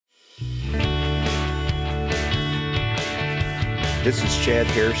This is Chad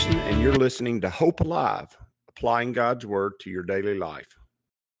Harrison, and you're listening to Hope Alive, applying God's Word to your daily life.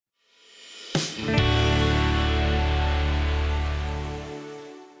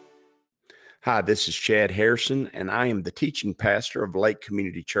 Hi, this is Chad Harrison, and I am the teaching pastor of Lake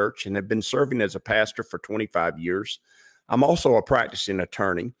Community Church and have been serving as a pastor for 25 years. I'm also a practicing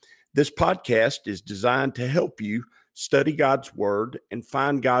attorney. This podcast is designed to help you study God's Word and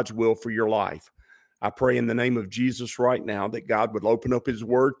find God's will for your life. I pray in the name of Jesus right now that God would open up His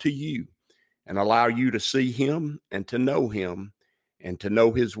Word to you and allow you to see Him and to know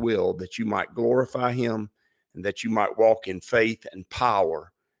His will, that you might glorify Him and that you might walk in faith and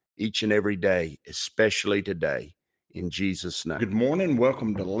power each and every day, especially today, in Jesus' name. Good morning.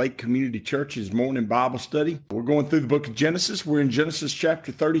 Welcome to Lake Community Church's morning Bible study. We're going through the book of Genesis. We're in Genesis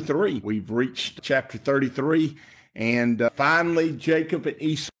chapter 33. We've reached chapter 33. And finally, Jacob and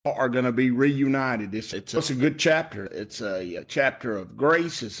Esau are going to be reunited. It's a good chapter. It's a chapter of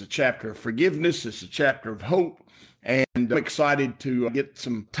grace. It's a chapter of forgiveness. It's a chapter of hope. And I'm excited to get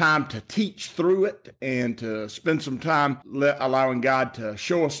some time to teach through it and to spend some time allowing God to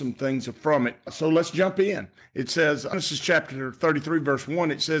show us some things from it. So let's jump in. It says, this is chapter 33, verse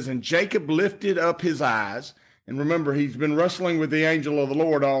 1. It says, "And Jacob lifted up his eyes." And remember, he's been wrestling with the angel of the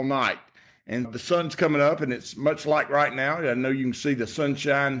Lord all night. And the sun's coming up, and it's much like right now. I know you can see the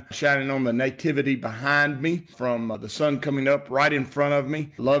sunshine shining on the nativity behind me from the sun coming up right in front of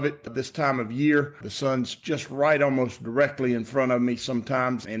me. Love it this time of year. The sun's just right almost directly in front of me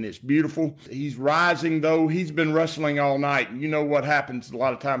sometimes, and it's beautiful. He's rising, though. He's been wrestling all night. You know what happens a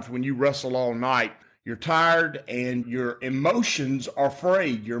lot of times when you wrestle all night. You're tired, and your emotions are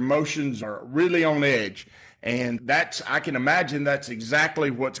frayed. Your emotions are really on edge. And I can imagine that's exactly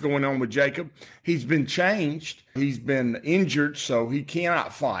what's going on with Jacob. He's been changed. He's been injured, so he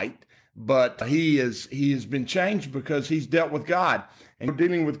cannot fight. But he has been changed because he's dealt with God. And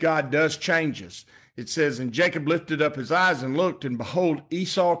dealing with God does change us. It says, "And Jacob lifted up his eyes and looked, and behold,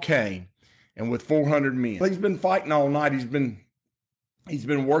 Esau came, and with 400 men." He's been fighting all night. He's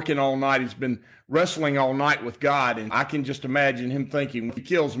been working all night. He's been wrestling all night with God. And I can just imagine him thinking, he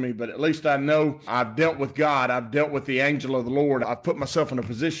kills me, but at least I know I've dealt with God. I've dealt with the angel of the Lord. I've put myself in a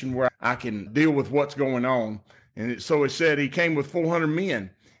position where I can deal with what's going on. And so it said he came with 400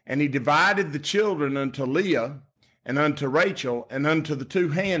 men, and he divided the children unto Leah and unto Rachel and unto the two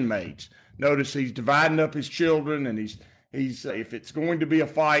handmaids. Notice he's dividing up his children, and he's if it's going to be a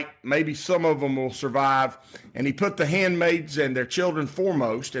fight, maybe some of them will survive. And he put the handmaids and their children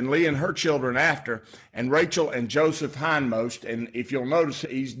foremost, and Leah and her children after, and Rachel and Joseph hindmost. And if you'll notice,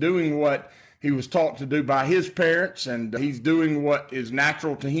 he's doing what he was taught to do by his parents, and he's doing what is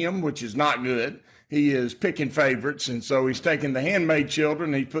natural to him, which is not good. He is picking favorites, and so he's taking the handmaid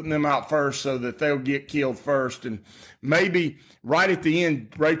children, he's putting them out first so that they'll get killed first. And maybe right at the end,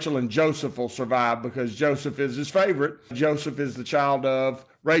 Rachel and Joseph will survive because Joseph is his favorite. Joseph is the child of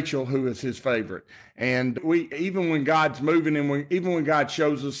Rachel, who is his favorite. And even when God's moving and even when God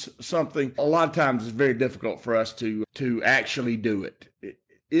shows us something, a lot of times it's very difficult for us to actually do it.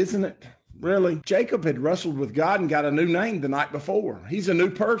 Isn't it? Really? Jacob had wrestled with God and got a new name the night before. He's a new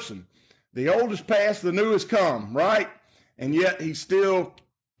person. The old is past, the new has come, right? And yet he still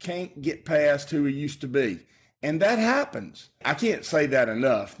can't get past who he used to be. And that happens. I can't say that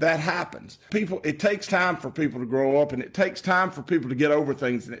enough. That happens. It takes time for people to grow up, and it takes time for people to get over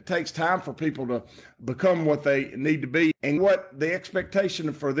things, and it takes time for people to become what they need to be. And what the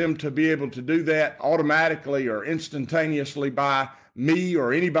expectation for them to be able to do that automatically or instantaneously by me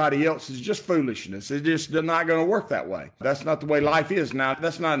or anybody else is just foolishness. It's just not going to work that way. That's not the way life is. Now,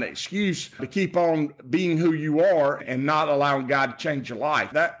 that's not an excuse to keep on being who you are and not allowing God to change your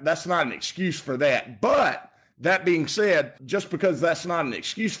life. That's not an excuse for that. But that being said, just because that's not an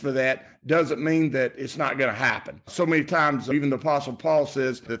excuse for that doesn't mean that it's not going to happen. So many times, even the Apostle Paul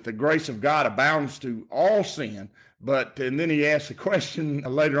says that the grace of God abounds to all sin. And then he asks a question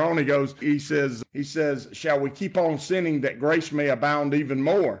later on. He says, "Shall we keep on sinning that grace may abound even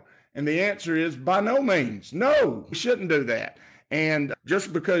more?" And the answer is by no means. No, we shouldn't do that. And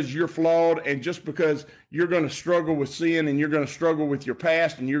just because you're flawed and just because you're going to struggle with sin and you're going to struggle with your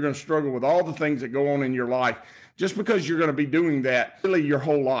past and you're going to struggle with all the things that go on in your life, just because you're going to be doing that really your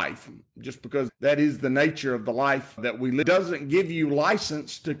whole life, just because that is the nature of the life that we live, doesn't give you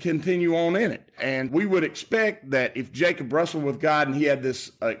license to continue on in it. And we would expect that if Jacob wrestled with God and he had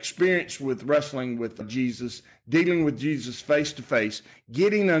this experience with wrestling with Jesus, dealing with Jesus face to face,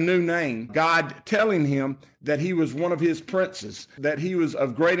 getting a new name, God telling him that he was one of his princes, that he was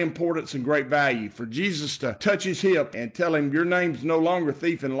of great importance and great value. For Jesus Jesus to touch his hip and tell him, your name's no longer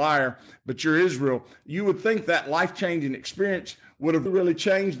thief and liar, but you're Israel, you would think that life-changing experience would have really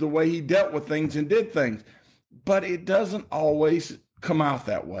changed the way he dealt with things and did things. But it doesn't always come out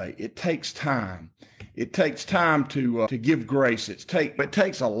that way. It takes time. It takes time to give grace. It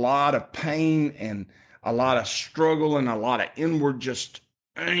takes a lot of pain and a lot of struggle and a lot of inward just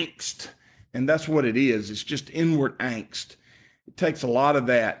angst. And that's what it is. It's just inward angst. It takes a lot of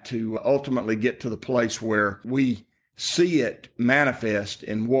that to ultimately get to the place where we see it manifest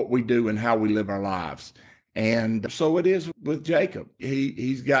in what we do and how we live our lives. And so it is with Jacob.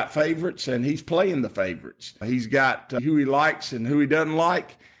 He's got favorites and he's playing the favorites. He's got who he likes and who he doesn't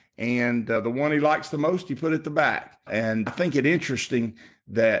like. And the one he likes the most, he put at the back. And I think it interesting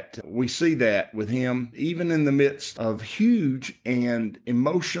that we see that with him, even in the midst of huge and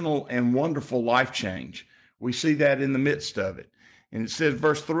emotional and wonderful life change. We see that in the midst of it. And it says,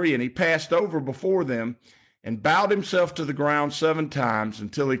 verse 3, and he passed over before them and bowed himself to the ground 7 times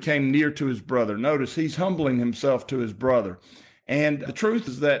until he came near to his brother. Notice he's humbling himself to his brother. And the truth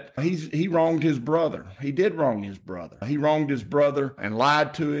is that he wronged his brother. He did wrong his brother. He wronged his brother and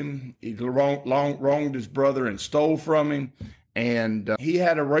lied to him. He wronged his brother and stole from him. And he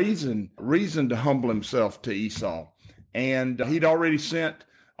had a reason to humble himself to Esau. And he'd already sent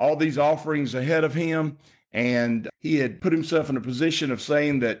all these offerings ahead of him. And he had put himself in a position of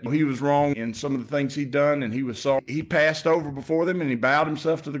saying that he was wrong in some of the things he'd done, and he was sorry. He passed over before them and he bowed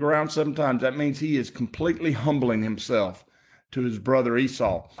himself to the ground 7 times. That means he is completely humbling himself to his brother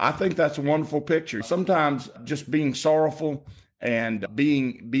Esau. I think that's a wonderful picture. Sometimes just being sorrowful and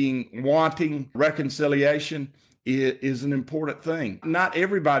being wanting reconciliation is an important thing. Not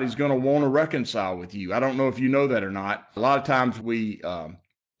everybody's going to want to reconcile with you. I don't know if you know that or not. A lot of times we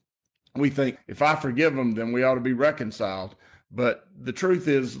think if I forgive them, then we ought to be reconciled. But the truth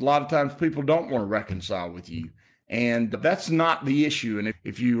is, a lot of times people don't want to reconcile with you. And that's not the issue. And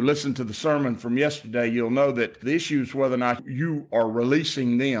if you listen to the sermon from yesterday, you'll know that the issue is whether or not you are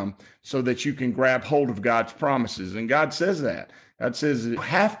releasing them so that you can grab hold of God's promises. And God says that. God says you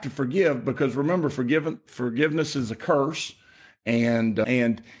have to forgive because remember, forgiveness is a curse and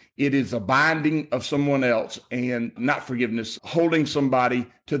it is a binding of someone else, and not forgiveness. Holding somebody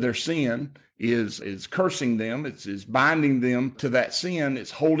to their sin is cursing them. It's binding them to that sin.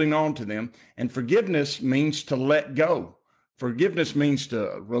 It's holding on to them. And forgiveness means to let go. Forgiveness means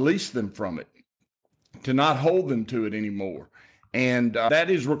to release them from it, to not hold them to it anymore. And that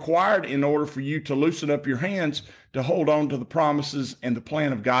is required in order for you to loosen up your hands to hold on to the promises and the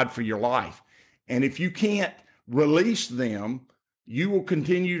plan of God for your life. And if you can't release them, you will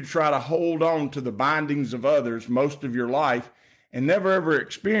continue to try to hold on to the bindings of others most of your life and never ever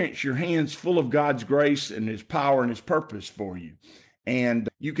experience your hands full of God's grace and his power and his purpose for you. And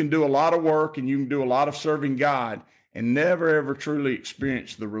you can do a lot of work and you can do a lot of serving God and never ever truly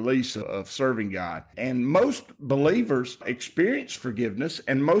experience the release of serving God. And most believers experience forgiveness,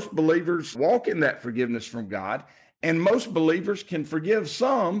 and most believers walk in that forgiveness from God, and most believers can forgive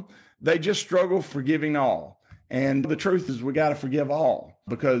some. They just struggle forgiving all. And the truth is we got to forgive all,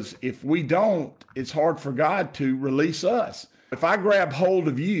 because if we don't, it's hard for God to release us. If I grab hold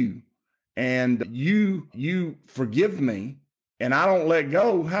of you and you forgive me and I don't let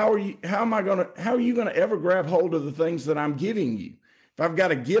go, how are you going to ever grab hold of the things that I'm giving you? If I've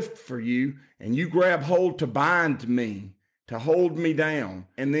got a gift for you and you grab hold to bind me, to hold me down,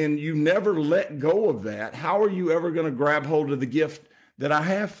 and then you never let go of that, how are you ever going to grab hold of the gift that I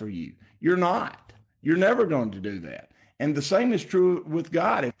have for you? You're not. You're never going to do that. And the same is true with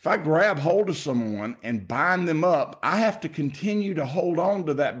God. If I grab hold of someone and bind them up, I have to continue to hold on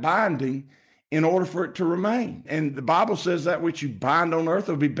to that binding in order for it to remain. And the Bible says that which you bind on earth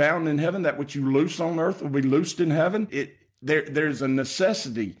will be bound in heaven. That which you loose on earth will be loosed in heaven. There's a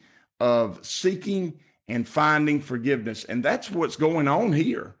necessity of seeking and finding forgiveness. And that's what's going on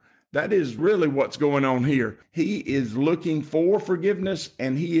here. That is really what's going on here. He is looking for forgiveness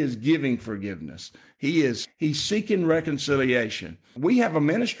and he is giving forgiveness. He's seeking reconciliation. We have a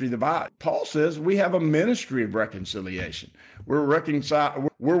ministry. Paul says we have a ministry of reconciliation. We're working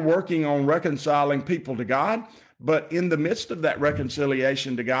on reconciling people to God, but in the midst of that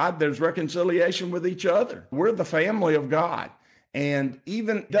reconciliation to God, there's reconciliation with each other. We're the family of God. And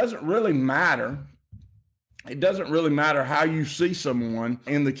it doesn't really matter how you see someone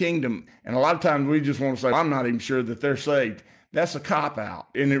in the kingdom. And a lot of times we just want to say, I'm not even sure that they're saved. That's a cop-out.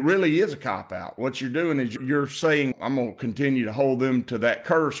 And it really is a cop-out. What you're doing is you're saying, I'm going to continue to hold them to that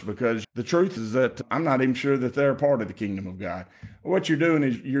curse because the truth is that I'm not even sure that they're a part of the kingdom of God. What you're doing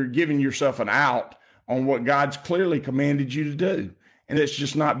is you're giving yourself an out on what God's clearly commanded you to do. And it's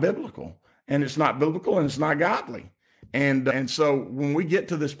just not biblical. and it's not biblical and it's not godly. And so when we get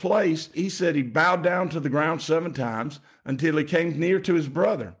to this place, he said he bowed down to the ground 7 times until he came near to his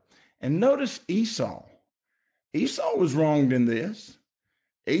brother. And notice Esau. Esau was wronged in this.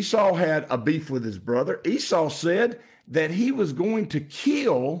 Esau had a beef with his brother. Esau said that he was going to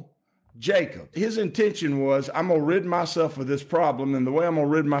kill Jacob. His intention was, I'm going to rid myself of this problem. And the way I'm going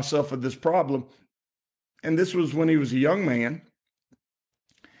to rid myself of this problem, and this was when he was a young man,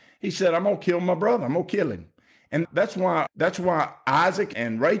 he said, I'm going to kill my brother. I'm going to kill him. And that's why Isaac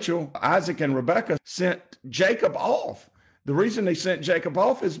and Rebekah sent Jacob off. The reason they sent Jacob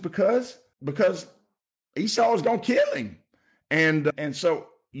off is because Esau was going to kill him. And so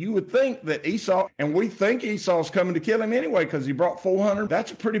you would think that Esau, and we think Esau's coming to kill him anyway because he brought 400.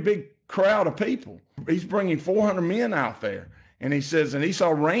 That's a pretty big crowd of people. He's bringing 400 men out there. And he says, and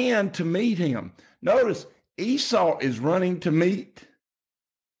Esau ran to meet him. Notice, Esau is running to meet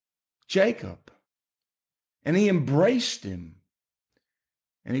Jacob. And he embraced him.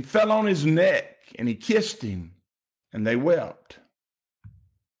 And he fell on his neck and he kissed him. And they wept.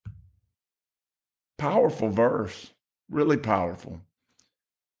 Powerful verse. Really powerful.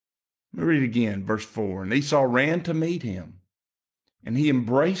 Let me read it again, verse 4. And Esau ran to meet him, and he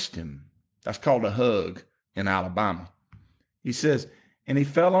embraced him. That's called a hug in Alabama. He says, and he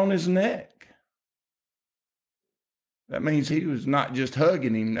fell on his neck. That means he was not just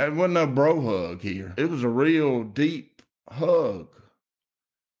hugging him. There wasn't no bro hug here. It was a real deep hug.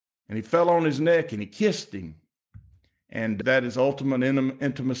 And he fell on his neck and he kissed him. And that is ultimate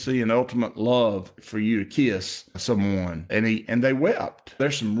intimacy and ultimate love for you to kiss someone. And they wept.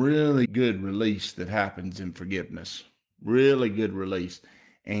 There's some really good release that happens in forgiveness. Really good release.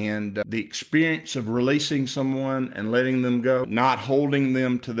 And the experience of releasing someone and letting them go, not holding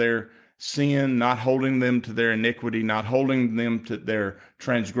them to their sin, not holding them to their iniquity, not holding them to their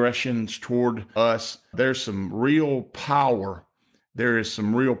transgressions toward us. There's some real power. There is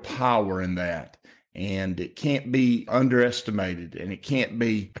some real power in that. And it can't be underestimated, and it can't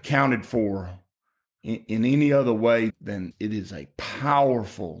be accounted for in any other way than it is a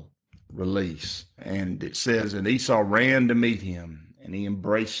powerful release. And it says, and Esau ran to meet him, and he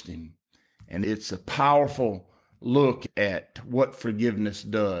embraced him. And it's a powerful look at what forgiveness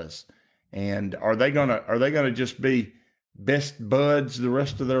does. And are they gonna just be best buds the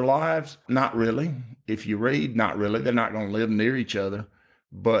rest of their lives? Not really. If you read, not really. They're not going to live near each other.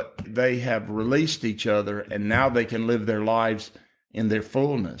 But they have released each other, and now they can live their lives in their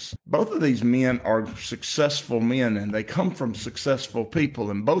fullness. Both of these men are successful men, and they come from successful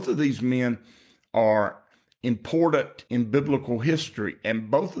people. And both of these men are important in biblical history. And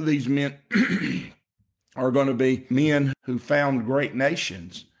both of these men are going to be men who found great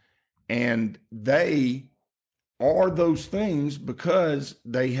nations. And they are those things because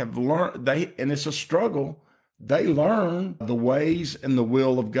they have learned, and it's a struggle. They learn the ways and the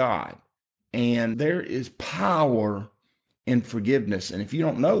will of God. And there is power in forgiveness. And if you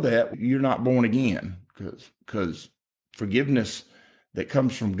don't know that, you're not born again, because forgiveness that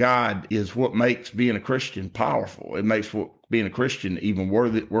comes from God is what makes being a Christian powerful. It makes being a Christian even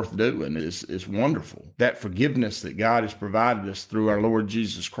worth doing. Is wonderful. That forgiveness that God has provided us through our Lord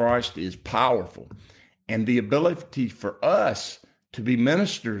Jesus Christ is powerful. And the ability for us to be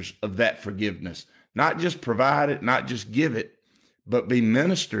ministers of that forgiveness, not just provide it, not just give it, but be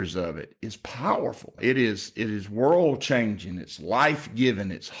ministers of it, is powerful. It is world changing. It's life giving.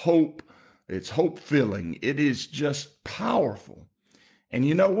 It's hope filling. It is just powerful. And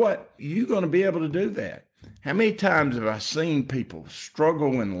you know what? You're going to be able to do that. How many times have I seen people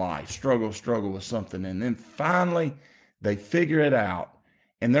struggle in life, struggle with something, and then finally they figure it out,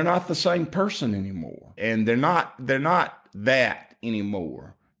 and they're not the same person anymore, and they're not that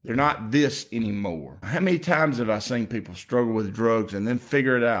anymore. They're not this anymore. How many times have I seen people struggle with drugs and then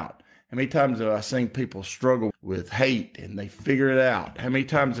figure it out? How many times have I seen people struggle with hate and they figure it out? How many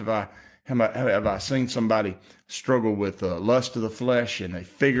times have I seen somebody struggle with lust of the flesh and they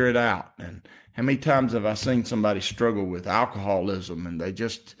figure it out? And how many times have I seen somebody struggle with alcoholism and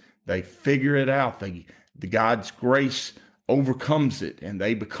they figure it out? The God's grace overcomes it and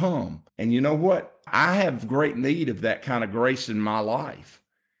they become. And you know what? I have great need of that kind of grace in my life.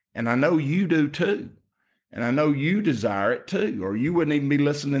 And I know you do too. And I know you desire it too, or you wouldn't even be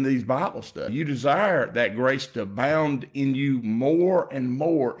listening to these Bible stuff. You desire that grace to abound in you more and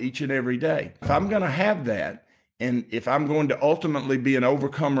more each and every day. If I'm going to have that, and if I'm going to ultimately be an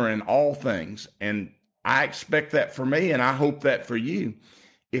overcomer in all things, and I expect that for me, and I hope that for you,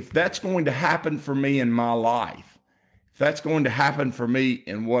 if that's going to happen for me in my life, if that's going to happen for me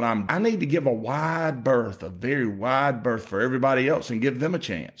in what I need to give a wide berth, a very wide berth for everybody else and give them a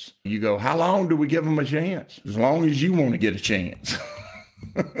chance. You go, how long do we give them a chance? As long as you want to get a chance.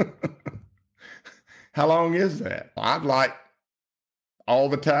 How long is that? I'd like all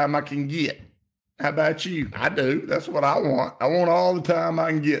the time I can get. How about you? I do. That's what I want. I want all the time I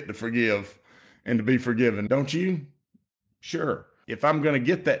can get to forgive and to be forgiven. Don't you? Sure. If I'm going to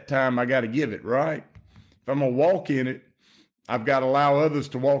get that time, I got to give it, right? If I'm going to walk in it, I've got to allow others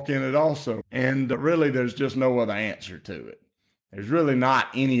to walk in it also. And really, there's just no other answer to it. There's really not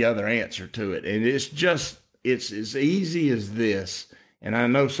any other answer to it. And it's as easy as this. And I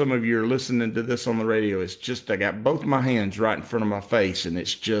know some of you are listening to this on the radio. It's just, I got both my hands right in front of my face, and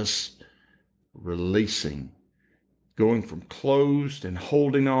it's just releasing, going from closed and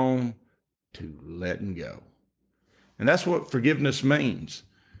holding on to letting go. And that's what forgiveness means.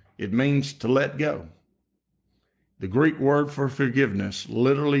 It means to let go. The Greek word for forgiveness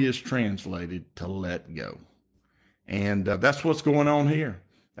literally is translated to let go. And that's what's going on here.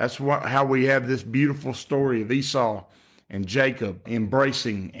 That's how we have this beautiful story of Esau and Jacob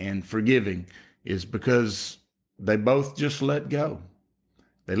embracing and forgiving, is because they both just let go.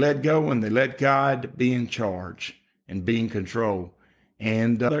 They let go and they let God be in charge and be in control.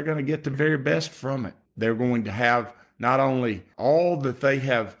 And they're going to get the very best from it. They're going to have not only all that they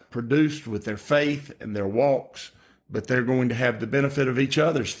have produced with their faith and their walks, but they're going to have the benefit of each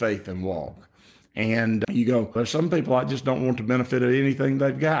other's faith and walk. And you go, there's some people I just don't want the benefit of anything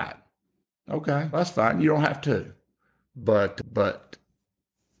they've got. Okay, that's fine. You don't have to. But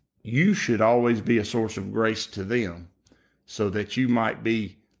you should always be a source of grace to them so that you might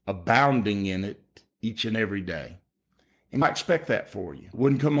be abounding in it each and every day. And I expect that for you.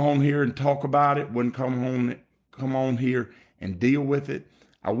 Wouldn't come on here and talk about it. Wouldn't come on here and deal with it.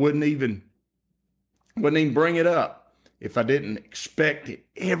 I wouldn't even bring it up if I didn't expect it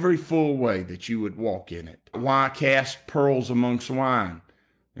every full way that you would walk in it. Why cast pearls among swine?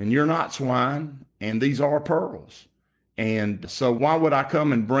 And you're not swine, and these are pearls. And so why would I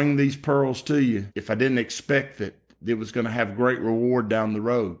come and bring these pearls to you if I didn't expect that it was going to have great reward down the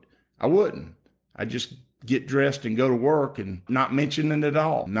road? I wouldn't. I just get dressed and go to work and not mention it at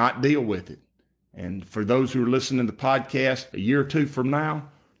all, not deal with it. And for those who are listening to the podcast a year or two from now,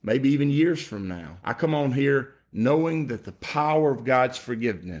 maybe even years from now, I come on here knowing that the power of God's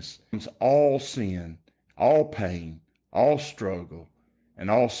forgiveness is all sin, all pain, all struggle, and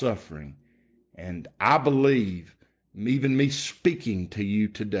all suffering. And I believe even me speaking to you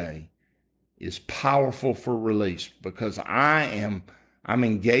today is powerful for release, because I'm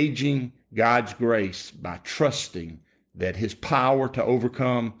engaging God's grace by trusting that his power to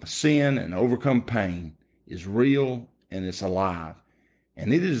overcome sin and overcome pain is real and it's alive.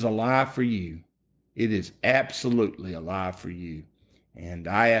 And it is alive for you. It is absolutely alive for you. And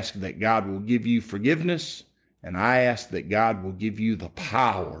I ask that God will give you forgiveness, and I ask that God will give you the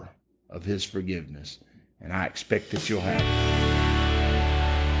power of his forgiveness. And I expect that you'll have it.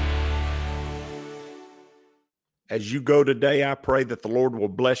 As you go today, I pray that the Lord will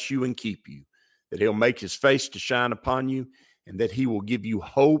bless you and keep you, that he'll make his face to shine upon you, and that he will give you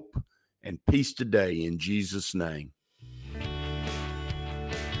hope and peace today in Jesus' name.